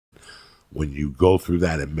when you go through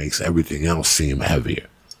that, it makes everything else seem heavier.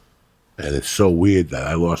 And it's so weird that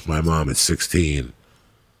I lost my mom at 16,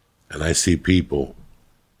 and I see people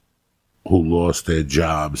who lost their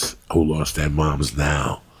jobs, who lost their moms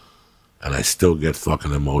now, and I still get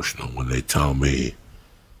fucking emotional when they tell me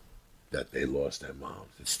that they lost their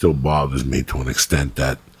moms. It still bothers me to an extent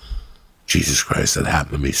that, Jesus Christ, that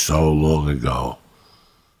happened to me so long ago,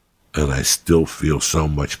 and I still feel so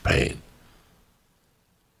much pain.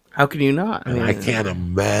 How can you not? And I can't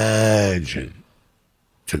imagine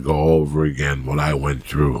to go over again what I went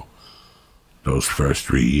through those first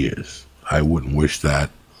 3 years. I wouldn't wish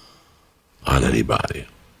that on anybody,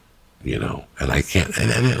 you know. And I can't,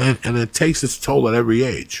 and it takes its toll at every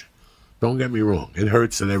age. Don't get me wrong. It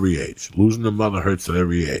hurts at every age. Losing a mother hurts at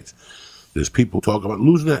every age. There's people talk about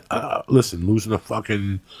losing a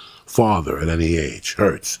fucking father at any age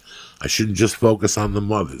hurts. I shouldn't just focus on the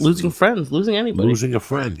mothers. Losing friends, losing anybody. Losing a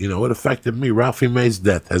friend. You know, it affected me. Ralphie May's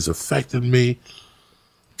death has affected me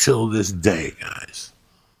till this day, guys.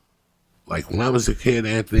 Like, when I was a kid,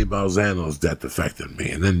 Anthony Balzano's death affected me.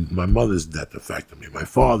 And then my mother's death affected me. My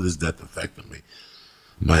father's death affected me.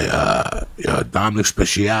 My Dominic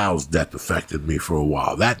Special's death affected me for a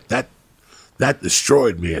while. That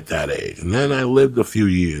destroyed me at that age. And then I lived a few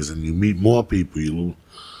years, and you meet more people you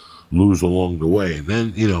lose along the way. And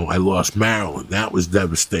then, you know, I lost Marilyn. That was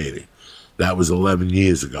devastating. That was 11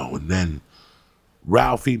 years ago. And then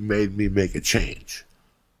Ralphie made me make a change.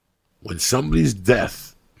 When somebody's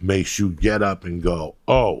death makes you get up and go,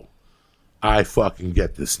 oh, I fucking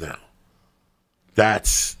get this now.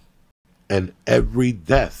 And every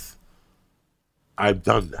death, I've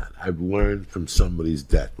done that. I've learned from somebody's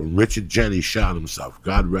death. When Richard Jenney shot himself,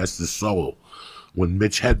 God rest his soul. When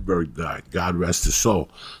Mitch Hedberg died, God rest his soul.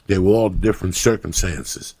 They were all different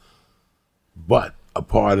circumstances. But a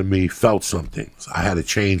part of me felt something. So I had to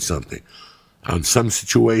change something. On some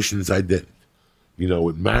situations, I didn't. You know,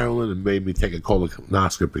 with Marilyn, it made me take a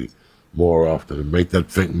colonoscopy more often and make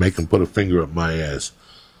them put a finger up my ass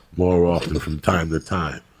more often from time to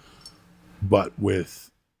time. But with